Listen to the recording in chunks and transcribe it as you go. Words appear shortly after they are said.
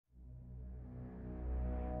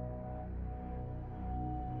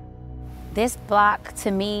This block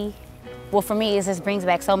to me, well, for me, it just brings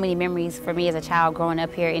back so many memories for me as a child growing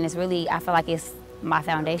up here, and it's really, I feel like it's my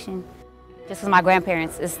foundation. Just because my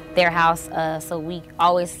grandparents, it's their house, so we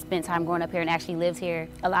always spent time growing up here and actually lived here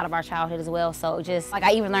a lot of our childhood as well. So just like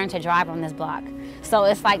I even learned to drive on this block. So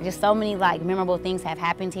it's like just so many like memorable things have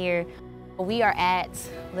happened here. We are at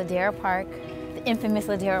Ladera Park, the infamous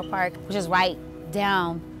Ladera Park, which is right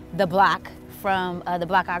down the block from the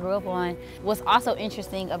block I grew up on. What's also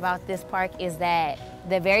interesting about this park is that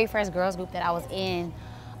the very first girls group that I was in,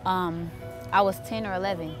 I was 10 or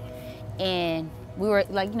 11, and we were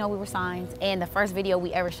like, we were signs, and the first video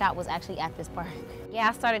we ever shot was actually at this park. Yeah,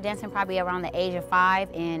 I started dancing probably around the age of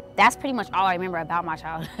 5, and that's pretty much all I remember about my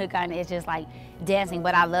childhood. Kind of, it's just like dancing,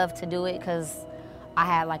 but I love to do it because I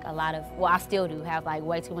had like a lot of, well, I still do have like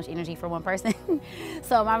way too much energy for one person.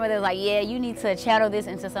 So my mother's like, yeah, you need to channel this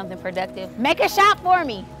into something productive. Make a shot for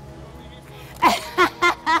me.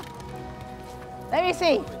 Let me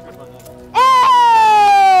see.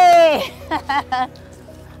 Hey!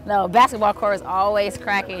 No, basketball court is always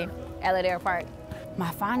cracking at Ladera Park. My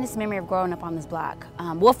fondest memory of growing up on this block,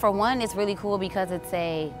 well, for one, it's really cool because it's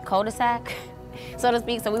a cul-de-sac, so to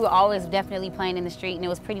speak. So we were always definitely playing in the street, and it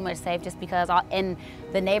was pretty much safe just because and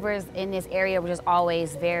the neighbors in this area were just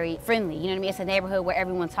always very friendly. You know what I mean? It's a neighborhood where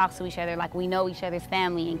everyone talks to each other, like we know each other's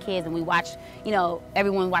family and kids, and we watch,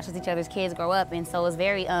 everyone watches each other's kids grow up, and so it's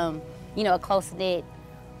very, a close-knit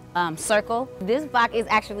circle. This block is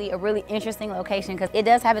actually a really interesting location because it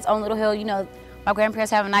does have its own little hill. My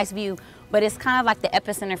grandparents have a nice view, but it's kind of like the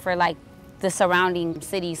epicenter for like the surrounding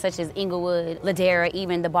cities such as Inglewood, Ladera,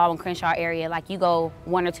 even the Baldwin Crenshaw area. Like you go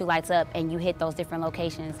 1 or 2 lights up and you hit those different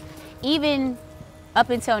locations. Even up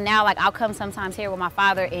until now, like I'll come sometimes here with my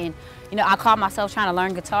father, and I call myself trying to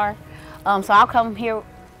learn guitar. So I'll come here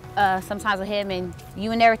sometimes with him, and you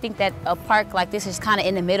would never think that a park like this is kind of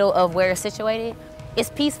in the middle of where it's situated. It's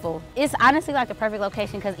peaceful. It's honestly like the perfect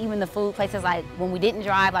location because even the food places, like when we didn't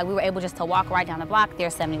drive, like we were able just to walk right down the block.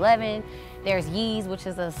 There's 7-Eleven, there's Yee's, which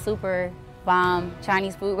is a super bomb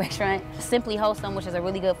Chinese food restaurant, Simply Wholesome, which is a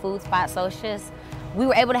really good food spot. So it's just, we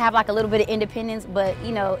were able to have like a little bit of independence, but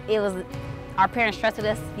it was, our parents trusted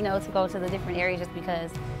us, to go to the different areas just because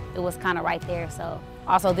it was kind of right there. So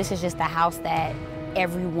also this is just the house that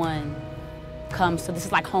everyone comes to. This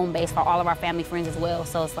is like home base for all of our family friends as well.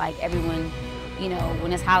 So it's like everyone,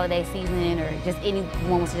 when it's holiday season or just anyone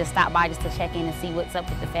wants to just stop by just to check in and see what's up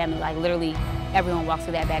with the family, like literally everyone walks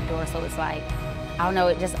through that back door. So it's like, I don't know,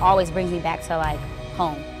 it just always brings me back to like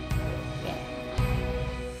home. Yeah.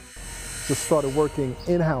 Just started working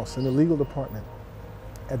in-house in the legal department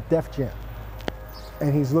at Def Jam,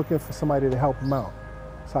 and he's looking for somebody to help him out.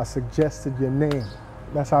 So I suggested your name.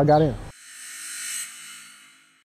 That's how I got in.